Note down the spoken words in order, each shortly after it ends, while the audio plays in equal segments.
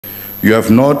You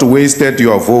have not wasted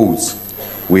your votes.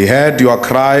 We heard your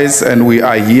cries and we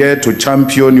are here to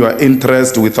champion your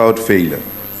interest without failure.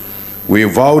 We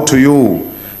vow to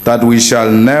you that we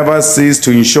shall never cease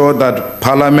to ensure that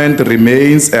Parliament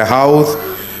remains a house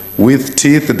with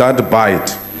teeth that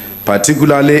bite,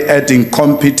 particularly at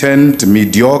incompetent,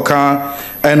 mediocre,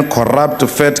 and corrupt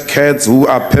fat cats who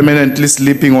are permanently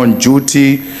sleeping on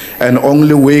duty and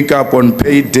only wake up on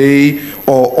payday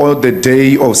or the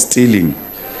day of stealing.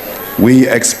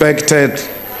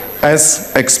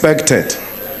 As expected,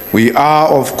 we are,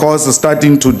 of course,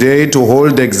 starting today to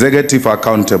hold the executive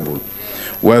accountable.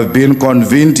 We have been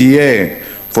convened here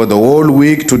for the whole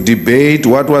week to debate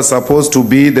what was supposed to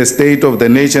be the State of the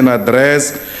Nation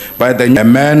address by a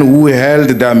man who held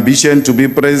the ambition to be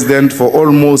president for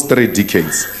almost 3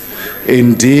 decades.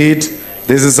 Indeed,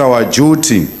 this is our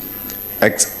duty,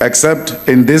 except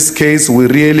in this case, we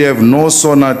really have no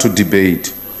sooner to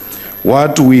debate.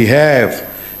 What we have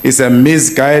is a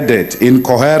misguided,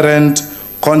 incoherent,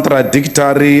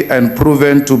 contradictory, and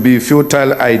proven to be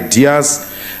futile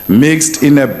ideas mixed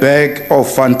in a bag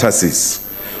of fantasies.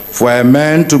 For a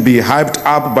man to be hyped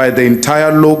up by the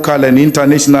entire local and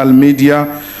international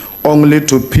media only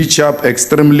to pitch up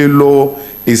extremely low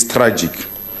is tragic.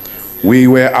 We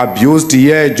were abused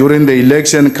here during the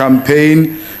election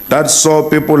campaign that saw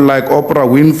people like Oprah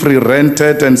Winfrey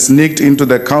rented and sneaked into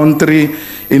the country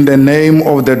in the name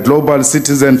of the Global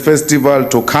Citizen Festival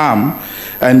to come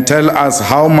and tell us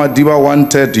how Madiba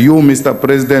wanted you, Mr.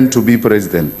 President, to be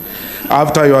president.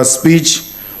 After your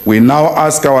speech, we now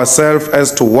ask ourselves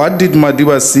as to what did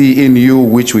Madiba see in you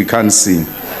which we can't see.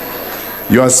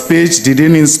 Your speech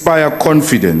didn't inspire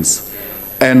confidence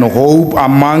and hope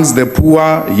amongst the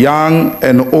poor, young,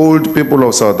 and old people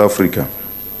of South Africa.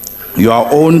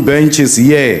 Your own benches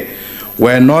here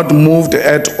were not moved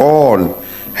at all.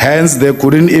 Hence, they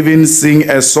couldn't even sing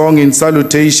a song in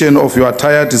salutation of your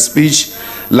tired speech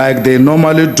like they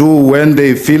normally do when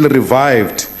they feel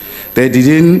revived. They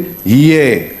didn't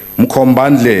hear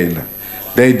Mkombandlela.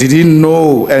 They didn't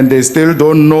know, and they still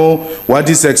don't know what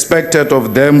is expected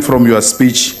of them from your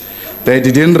speech. You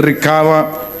didn't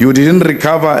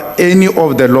recover any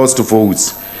of the lost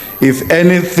votes. If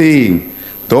anything,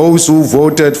 those who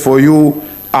voted for you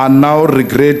are now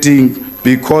regretting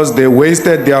because they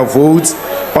wasted their votes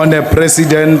on a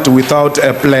president without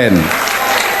a plan.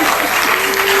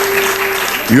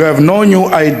 You have no new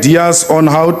ideas on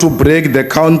how to break the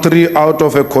country out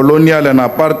of a colonial and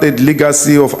apartheid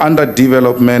legacy of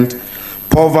underdevelopment,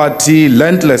 poverty,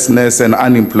 landlessness, and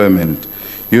unemployment.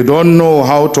 You don't know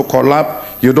how to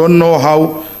collapse. You don't know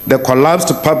how the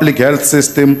collapsed public health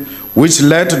system, which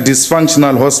led to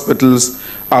dysfunctional hospitals,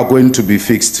 are going to be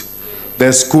fixed.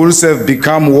 The schools have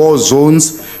become war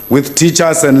zones with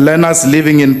teachers and learners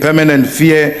living in permanent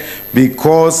fear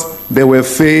because they were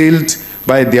failed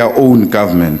by their own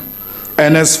government.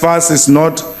 NSFAS is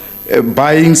not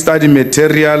buying study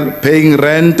material, paying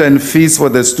rent and fees for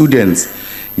the students,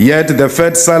 yet the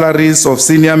fed salaries of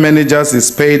senior managers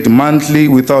is paid monthly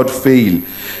without fail,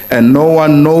 and no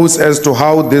one knows as to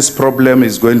how this problem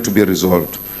is going to be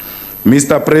resolved.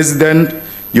 Mr. President,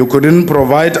 you couldn't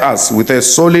provide us with a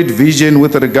solid vision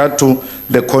with regard to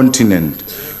the continent.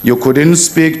 You couldn't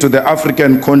speak to the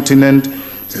African continent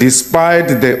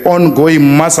despite the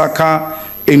ongoing massacre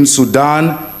in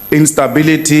Sudan,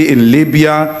 instability in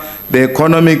Libya, the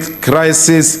economic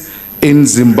crisis in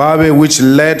Zimbabwe, which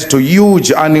led to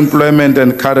huge unemployment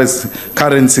and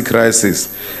currency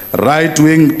crisis,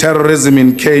 right-wing terrorism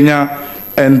in Kenya,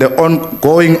 and the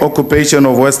ongoing occupation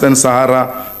of Western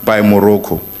Sahara by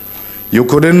Morocco. You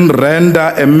couldn't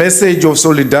render a message of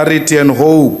solidarity and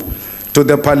hope to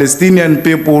the Palestinian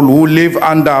people who live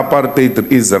under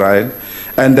apartheid Israel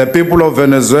and the people of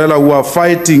Venezuela who are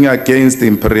fighting against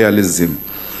imperialism.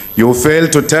 You fail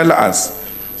to tell us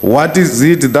what is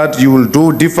it that you will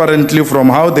do differently from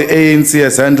how the ANC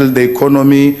has handled the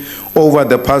economy over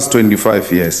the past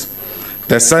 25 years.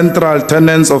 The central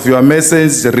tenets of your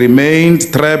message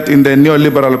remained trapped in the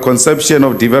neoliberal conception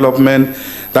of development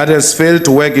that has failed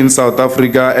to work in South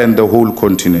Africa and the whole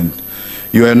continent.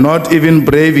 You are not even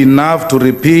brave enough to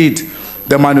repeat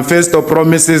the manifesto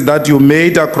promises that you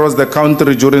made across the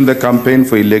country during the campaign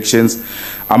for elections.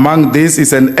 Among these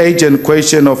is an urgent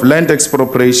question of land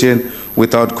expropriation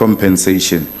without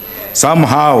compensation.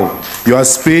 Somehow, your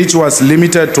speech was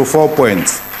limited to 4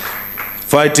 points: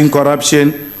 fighting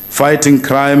corruption, fighting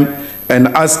crime, and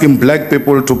asking black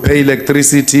people to pay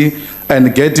electricity,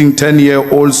 and getting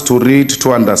 10-year-olds to read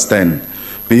to understand.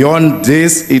 Beyond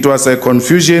this, it was a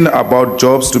confusion about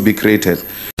jobs to be created.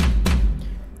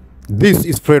 This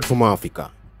is Fred from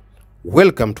Africa.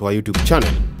 Welcome to our YouTube channel.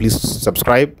 Please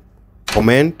subscribe,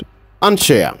 comment, and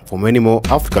share for many more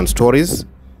African stories,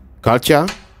 culture,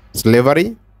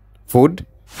 slavery, food,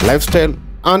 lifestyle,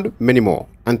 and many more.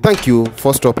 And thank you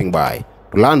for stopping by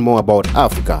to learn more about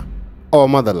Africa, our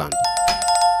motherland,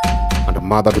 and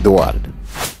mother to the world.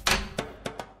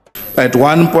 At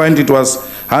one point, it was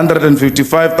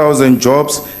 155,000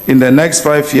 jobs in the next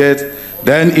 5 years.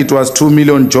 Then it was 2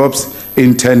 million jobs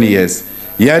in 10 years.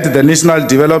 Yet the National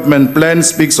Development Plan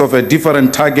speaks of a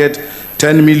different target,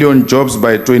 10 million jobs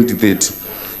by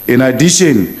 2030. In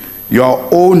addition, your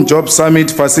own job summit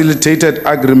facilitated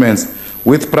agreements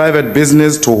with private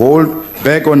business to hold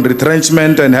back on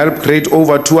retrenchment and help create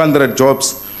over 200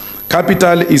 jobs.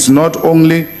 Capital is not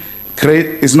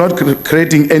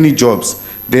creating any jobs.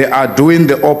 They are doing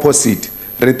the opposite,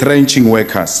 retrenching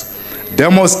workers,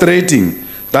 demonstrating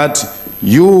that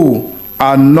you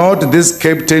are not this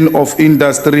captain of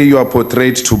industry you are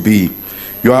portrayed to be.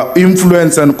 Your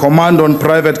influence and command on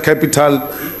private capital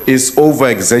is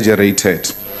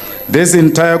over-exaggerated. This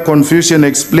entire confusion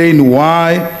explains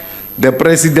why the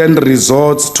president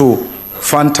resorts to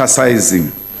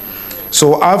fantasizing.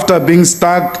 So after being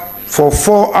stuck for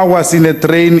 4 hours in a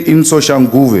train in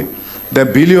Soshanguve, the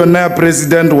billionaire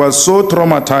president was so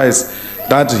traumatized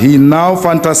that he now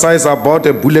fantasizes about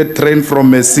a bullet train from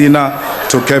Messina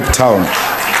to Cape Town.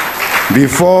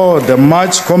 Before the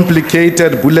much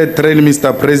complicated bullet train,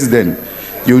 Mr. President,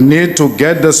 you need to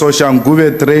get the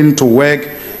Soshanguve train to work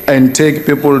and take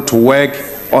people to work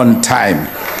on time.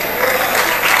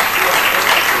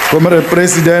 Comrade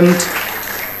President,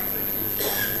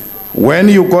 when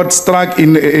you got struck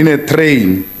in a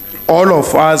train, all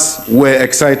of us were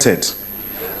excited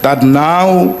that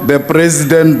now the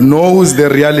president knows the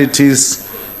realities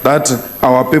that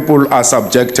our people are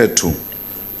subjected to.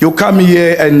 You come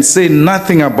here and say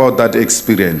nothing about that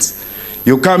experience.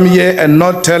 You come here and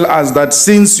not tell us that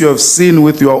since you have seen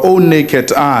with your own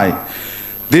naked eye,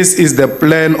 this is the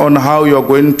plan on how you're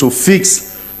going to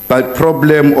fix that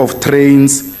problem of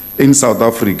trains in South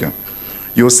Africa.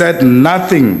 You said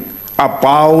nothing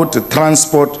about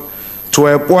transport to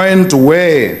a point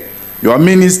where your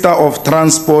Minister of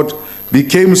Transport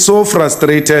became so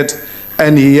frustrated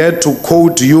and he had to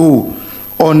quote you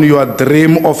on your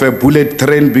dream of a bullet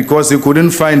train because he couldn't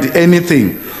find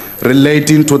anything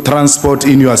relating to transport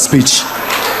in your speech.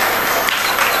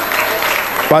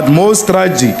 But most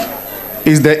tragic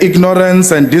is the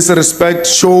ignorance and disrespect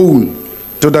shown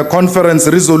to the conference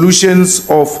resolutions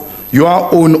of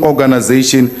your own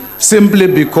organization simply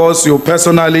because you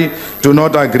personally do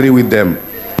not agree with them.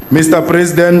 Mr.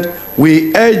 President,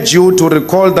 we urge you to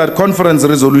recall that conference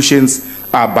resolutions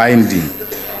are binding.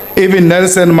 Even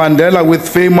Nelson Mandela, with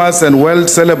famous and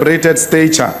well-celebrated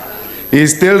stature, he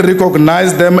still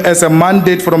recognized them as a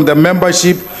mandate from the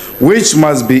membership which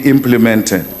must be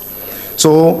implemented.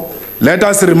 So let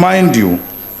us remind you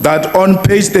that on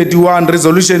page 31,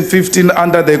 resolution 15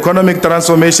 under the economic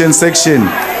transformation section,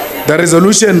 the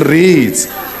resolution reads,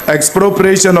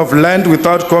 expropriation of land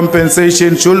without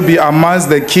compensation should be amongst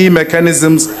the key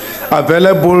mechanisms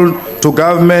available to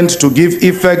government to give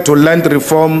effect to land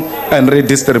reform and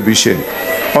redistribution.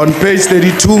 On page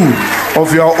 32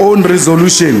 of your own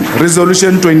resolution,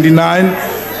 resolution 29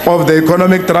 of the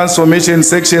economic transformation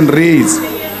section reads,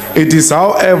 it is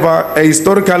however a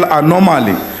historical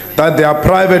anomaly that they are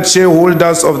private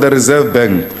shareholders of the Reserve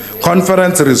Bank.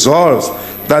 Conference resolves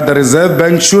that the Reserve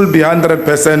Bank should be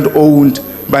 100% owned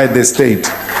by the state.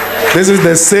 This is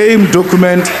the same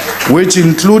document which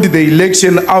includes the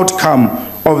election outcome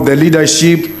of the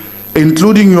leadership,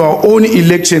 including your own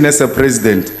election as a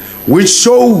president, which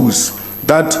shows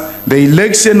that the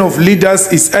election of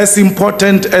leaders is as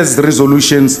important as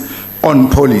resolutions on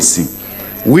policy.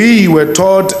 We were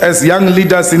taught as young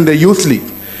leaders in the Youth League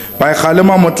by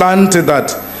Malema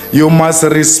that you must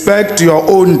respect your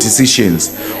own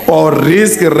decisions or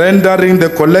risk rendering the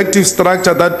collective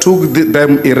structure that took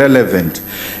them irrelevant.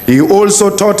 He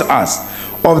also taught us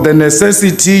of the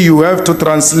necessity you have to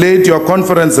translate your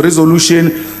conference resolution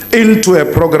into a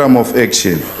program of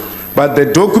action. But the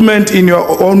document in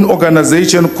your own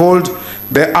organization called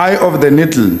the Eye of the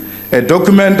Needle, a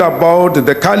document about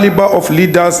the caliber of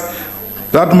leaders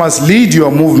that must lead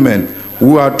your movement,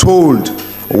 who are told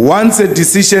once a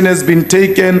decision has been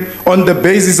taken on the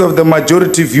basis of the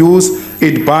majority views,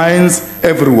 it binds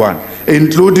everyone,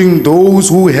 including those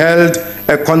who held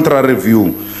a contrary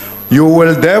view. You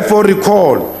will therefore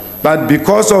recall that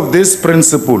because of this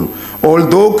principle,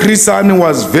 although Chris Hani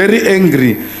was very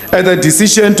angry at the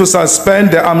decision to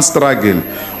suspend the armed struggle,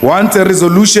 once a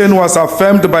resolution was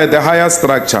affirmed by the higher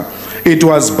structure, it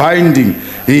was binding.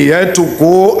 He had to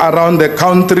go around the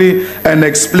country and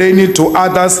explain it to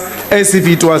others as if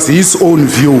it was his own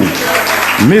view.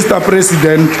 Mr.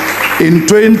 President, in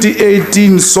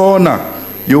 2018 SONA,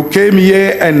 you came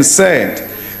here and said,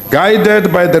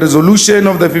 guided by the resolution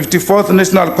of the 54th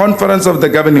National Conference of the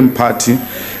governing party,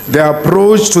 the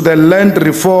approach to the land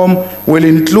reform will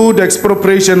include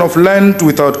expropriation of land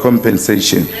without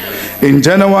compensation. In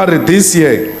January this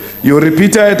year, you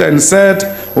repeated and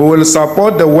said, we will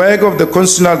support the work of the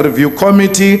Constitutional Review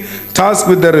Committee tasked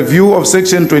with the review of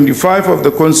Section 25 of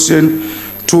the Constitution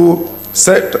to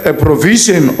set a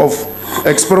provision of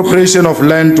expropriation of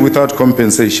land without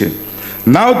compensation.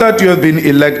 Now that you have been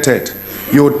elected,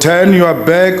 you turn your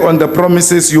back on the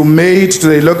promises you made to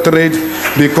the electorate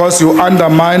because you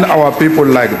undermine our people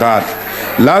like that.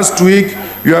 Last week,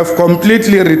 you have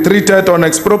completely retreated on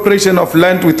expropriation of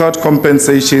land without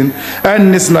compensation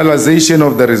and nationalization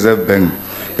of the Reserve Bank.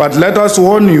 But let us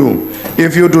warn you,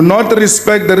 if you do not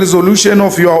respect the resolution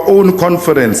of your own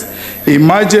conference,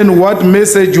 imagine what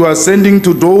message you are sending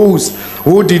to those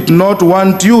who did not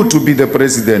want you to be the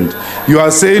president. You are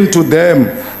saying to them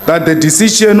that the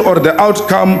decision or the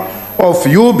outcome of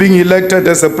you being elected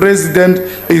as a president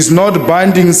is not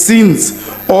binding, since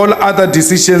all other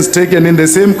decisions taken in the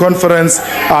same conference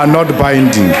are not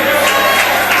binding.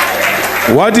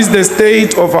 What is the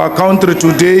state of our country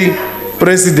today,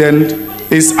 President,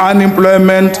 is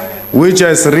unemployment, which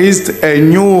has reached a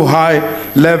new high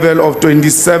level of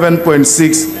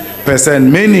 27.6%,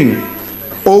 meaning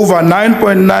over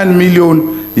 9.9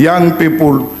 million young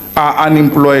people are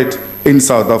unemployed in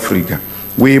South Africa.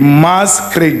 We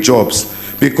must create jobs,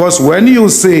 because when you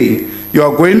say you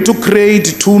are going to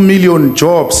create 2 million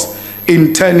jobs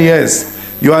in 10 years,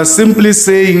 you are simply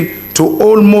saying to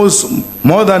almost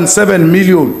more than 7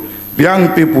 million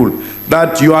young people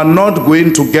that you are not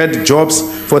going to get jobs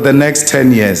for the next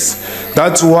 10 years.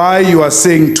 That's why you are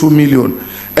saying 2 million.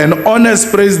 An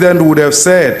honest president would have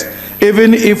said,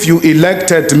 even if you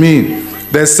elected me,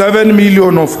 the 7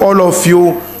 million of all of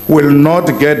you will not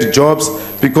get jobs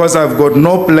because I've got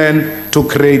no plan to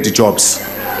create jobs.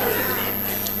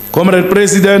 Comrade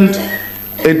President,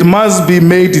 it must be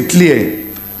made clear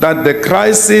that the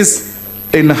crisis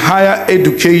in higher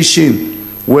education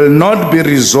will not be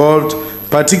resolved,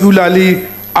 particularly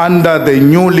under the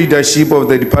new leadership of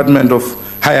the Department of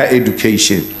Higher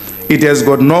Education. It has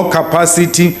got no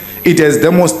capacity. It has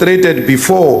demonstrated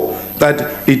before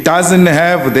that it doesn't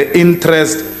have the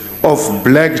interest of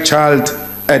black child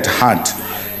at heart.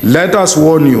 Let us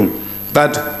warn you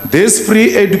that this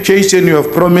free education you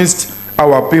have promised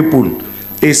our people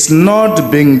is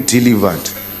not being delivered.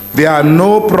 There are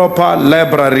no proper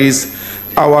libraries.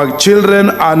 Our children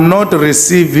are not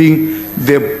receiving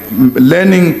the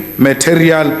learning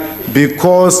material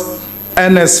because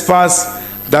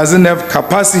NSFAS doesn't have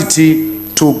capacity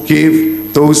to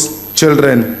give those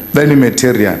children learning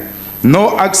material.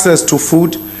 No access to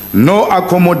food, no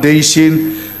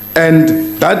accommodation,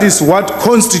 and that is what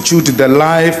constitutes the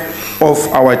life of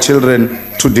our children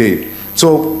today.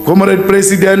 So, Comrade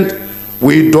President,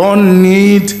 we don't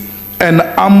need an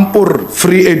ample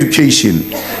free education.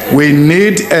 We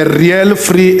need a real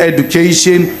free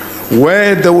education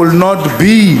where there will not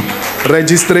be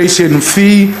registration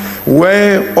fee,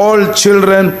 where all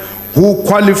children who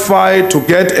qualify to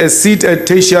get a seat at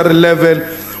tertiary level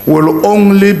will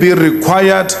only be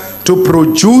required to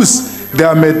produce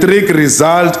their matric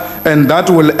result, and that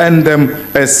will earn them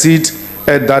a seat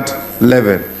at that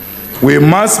level. We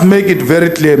must make it very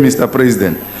clear, Mr.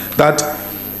 President, that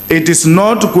it is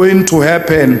not going to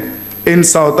happen in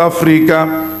South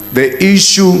Africa, the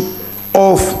issue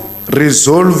of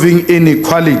resolving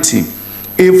inequality,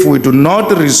 if we do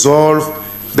not resolve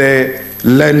the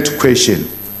land question.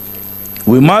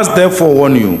 We must therefore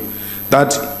warn you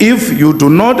that if you do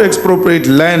not expropriate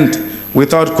land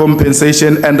without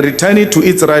compensation and return it to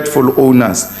its rightful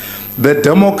owners, the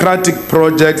democratic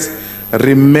project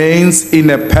remains in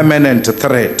a permanent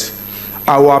threat.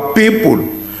 Our people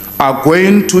are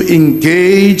going to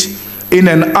engage in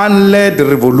an unled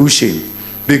revolution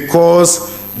because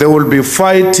they will be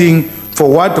fighting for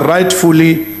what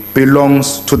rightfully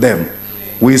belongs to them.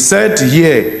 We said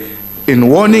here in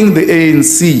warning the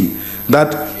ANC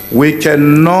that we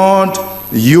cannot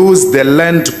use the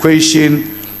land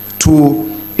question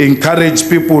to encourage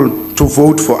people to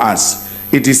vote for us.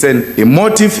 It is an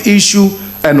emotive issue,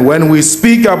 and when we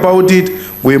speak about it,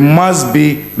 we must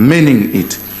be meaning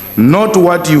it, not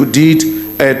what you did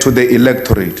to the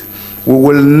electorate. We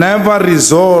will never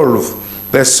resolve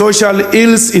the social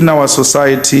ills in our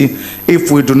society if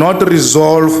we do not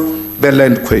resolve the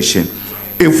land question.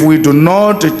 If we do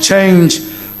not change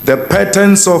the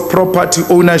patterns of property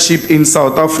ownership in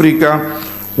South Africa,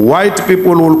 white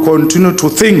people will continue to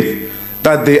think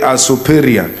that they are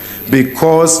superior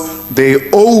because they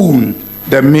own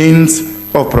the means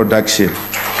of production.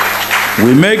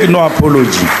 We make no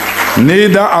apology.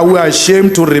 Neither are we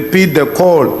ashamed to repeat the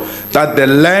call that the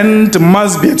land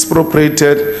must be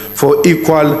expropriated for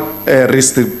equal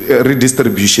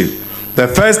redistribution. The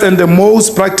first and the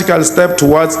most practical step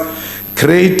towards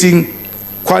creating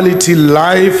quality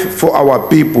life for our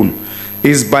people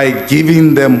is by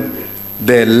giving them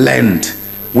the land.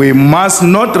 We must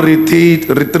not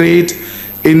retreat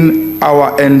in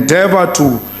our endeavor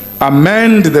to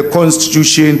amend the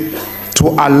Constitution to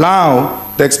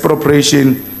allow the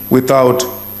expropriation without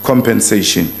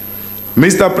compensation.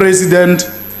 Mr. President,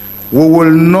 we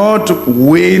will not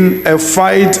win a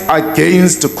fight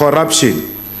against corruption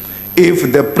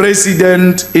if the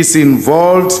president is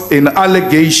involved in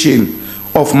allegation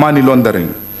of money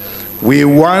laundering. We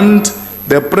want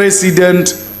the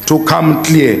president to come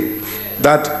clear,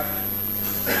 that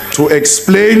to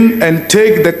explain and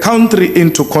take the country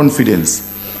into confidence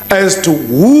as to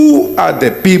who are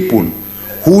the people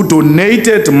who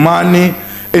donated money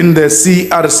in the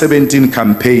CR17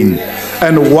 campaign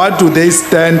and what do they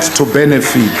stand to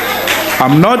benefit.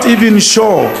 I'm not even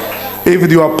sure if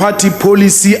your party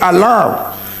policy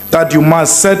allow that you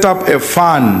must set up a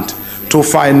fund to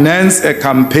finance a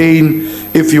campaign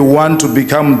if you want to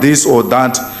become this or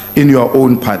that in your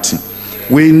own party.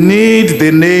 We need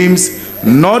the names,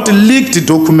 not leaked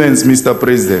documents, Mr.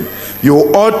 President. You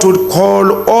ought to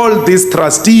call all these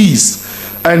trustees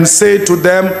and say to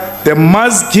them, they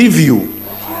must give you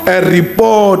a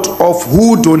report of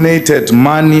who donated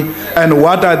money and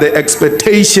what are the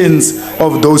expectations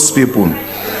of those people.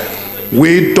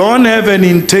 We don't have an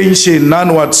intention,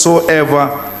 none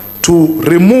whatsoever, to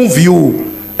remove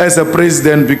you as a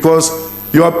president because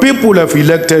your people have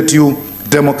elected you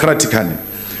democratically.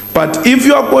 But if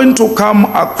you are going to come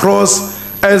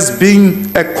across as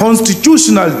being a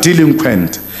constitutional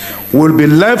delinquent, we'll be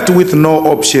left with no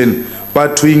option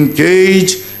but to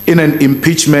engage in an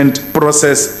impeachment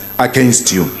process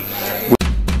against you.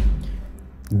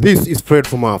 This is Fred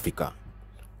from Africa.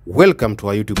 Welcome to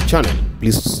our YouTube channel.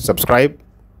 Please subscribe,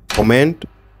 comment,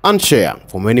 and share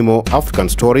for many more African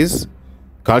stories,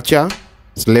 culture,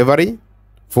 slavery,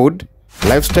 food,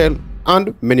 lifestyle,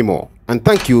 and many more. And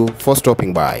thank you for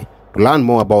stopping by to learn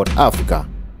more about Africa,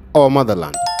 our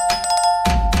motherland,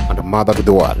 and a mother to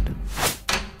the world.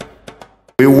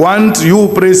 We want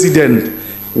you, President,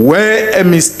 where a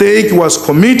mistake was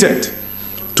committed,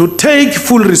 to take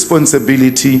full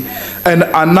responsibility and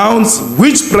announce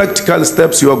which practical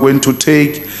steps you are going to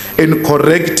take in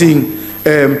correcting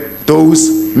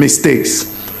those mistakes.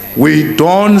 We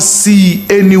don't see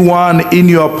anyone in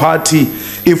your party,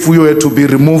 if we were to be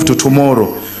removed tomorrow,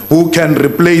 who can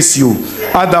replace you.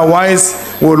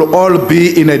 Otherwise, we'll all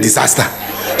be in a disaster.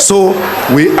 So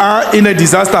we are in a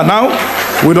disaster now.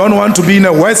 We don't want to be in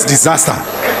a worse disaster.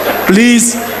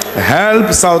 Please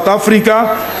help South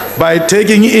Africa by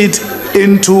taking it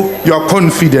into your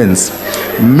confidence.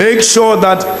 Make sure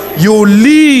that you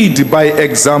lead by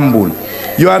example.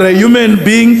 You are a human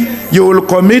being. You will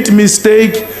commit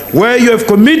mistake. Where you have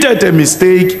committed a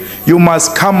mistake, you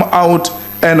must come out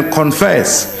and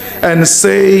confess and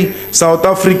say, South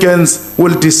Africans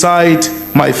will decide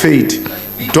my fate.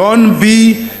 Don't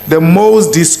be the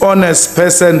most dishonest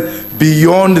person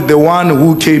beyond the one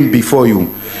who came before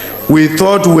you. We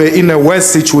thought we were in a worse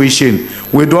situation.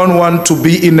 We don't want to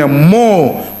be in a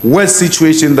more worse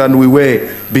situation than we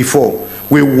were before.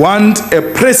 We want a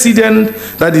president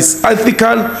that is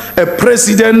ethical, a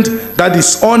president that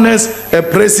is honest, a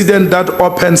president that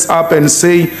opens up and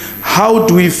say, how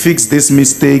do we fix this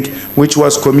mistake which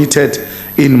was committed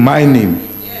in my name?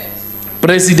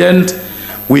 President,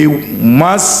 we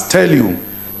must tell you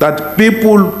that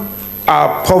people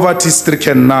are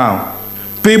poverty-stricken now.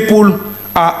 People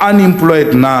are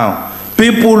unemployed now.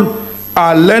 People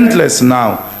are landless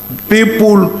now.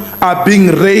 People are being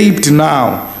raped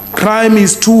now. Crime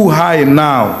is too high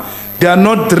now. They are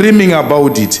not dreaming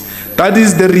about it. That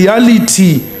is the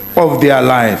reality of their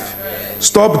life.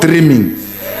 Stop dreaming.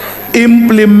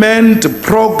 Implement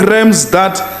programs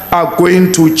that are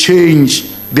going to change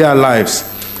their lives.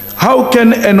 How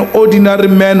can an ordinary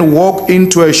man walk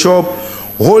into a shop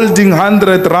holding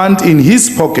 100 rand in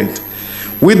his pocket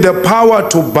with the power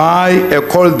to buy a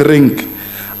cold drink,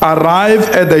 arrive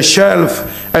at the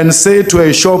shelf and say to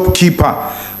a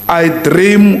shopkeeper, I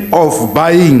dream of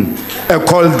buying a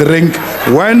cold drink,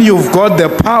 when you've got the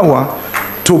power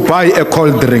to buy a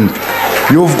cold drink?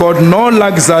 You've got no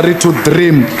luxury to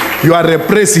dream. You are a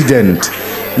president.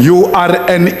 You are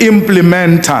an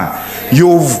implementer.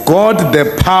 You've got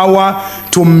the power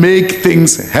to make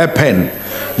things happen.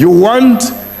 You want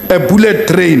a bullet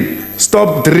train?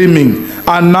 Stop dreaming.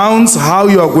 Announce how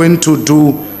you are going to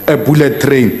do a bullet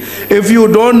train. If you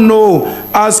don't know,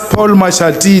 ask Paul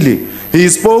Mashatile. He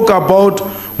spoke about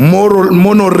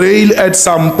monorail at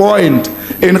some point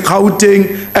in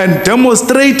Gauteng and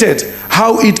demonstrated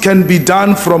how it can be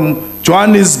done from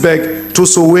Johannesburg to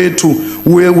Soweto.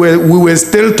 We were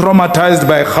still traumatized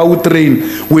by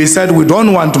Gautrain. We said we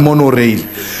don't want monorail.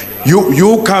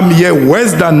 You come here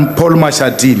worse than Paul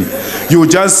Mashatile. You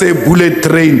just say bullet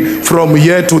train from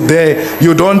here to there.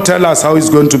 You don't tell us how it's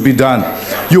going to be done.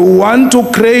 You want to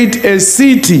create a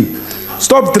city.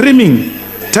 Stop dreaming.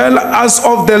 Tell us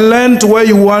of the land where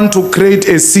you want to create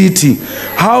a city.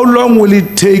 How long will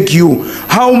it take you?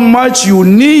 How much you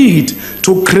need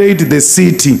to create the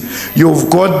city? You've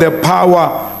got the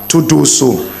power to do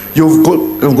so. You've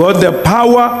got the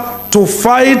power to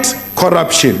fight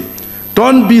corruption.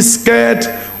 Don't be scared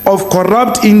of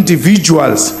corrupt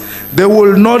individuals. They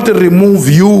will not remove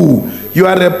you. You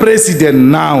are a president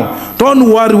now. Don't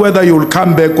worry whether you'll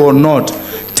come back or not.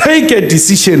 Take a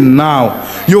decision now.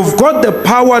 You've got the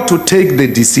power to take the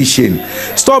decision.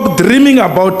 Stop dreaming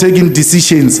about taking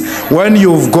decisions when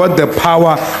you've got the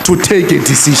power to take a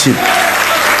decision.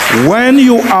 When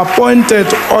you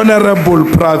appointed Honorable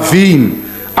Praveen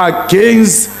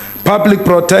against Public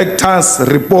Protector's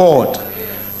report,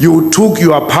 you took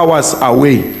your powers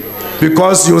away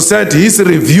because you said his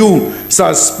review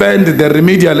suspend the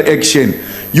remedial action.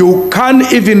 You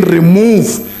can't even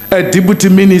remove a deputy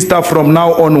minister from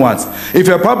now onwards. If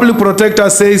a public protector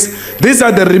says these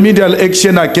are the remedial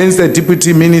action against a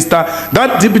deputy minister,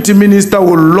 that deputy minister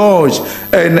will lodge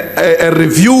a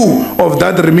review of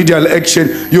that remedial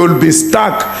action. You'll be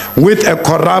stuck with a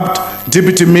corrupt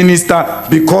deputy minister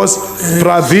because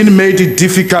Praveen made it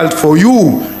difficult for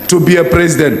you to be a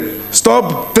president.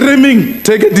 Stop dreaming.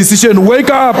 Take a decision. Wake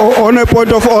up. On a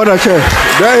point of order, Chair.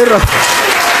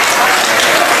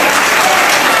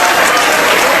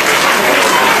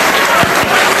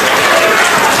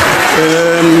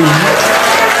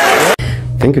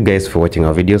 Thank you guys for watching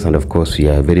our videos, and of course we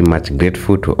are very much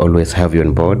grateful to always have you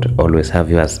on board, always have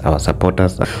you as our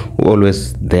supporters, who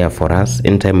always there for us.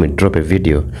 Anytime we drop a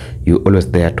video, you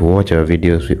always there to watch our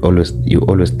videos. You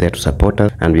always there to support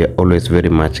us, and we are always very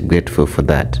much grateful for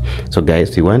that. So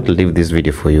guys, we want to leave this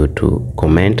video for you to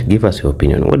comment, give us your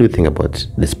opinion. What do you think about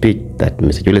the speech that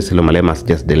Mr. Julius Malema has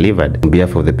just delivered on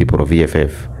behalf of the people of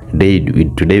EFF?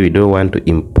 Today we don't want to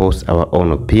impose our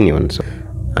own opinions,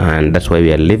 and that's why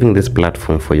we are leaving this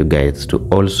platform for you guys to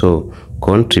also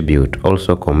contribute,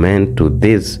 also comment to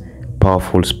this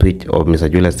powerful speech of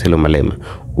Mr. Julius Malema.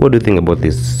 What do you think about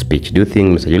this speech? Do you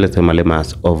think Mr. Julius Malema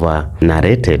has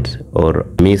over-narrated or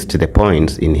missed the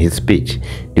points in his speech?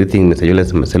 Do you think Mr.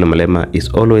 Julius Malema is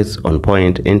always on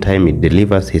point anytime he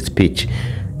delivers his speech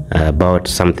about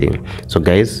something? So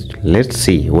guys, let's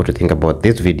see what you think about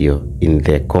this video in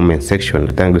the comment section.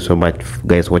 Thank you so much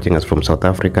guys watching us from South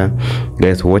Africa,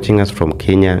 guys watching us from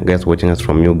Kenya, guys watching us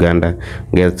from Uganda,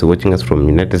 guys watching us from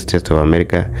United States of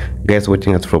America, guys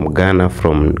watching us from Ghana,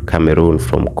 from Cameroon,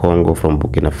 from Congo, from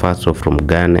Burkina Faso, from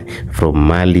Ghana, from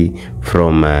Mali,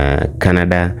 from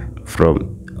Canada,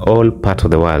 from all parts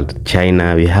of the world,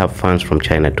 China. We have fans from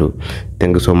China too.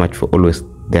 Thank you so much for always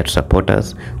there to support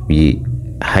us. We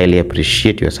highly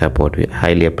appreciate your support. We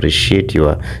highly appreciate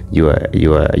your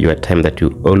time that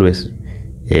you always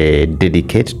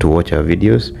dedicate to watch our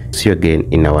videos. See you again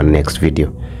in our next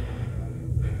video.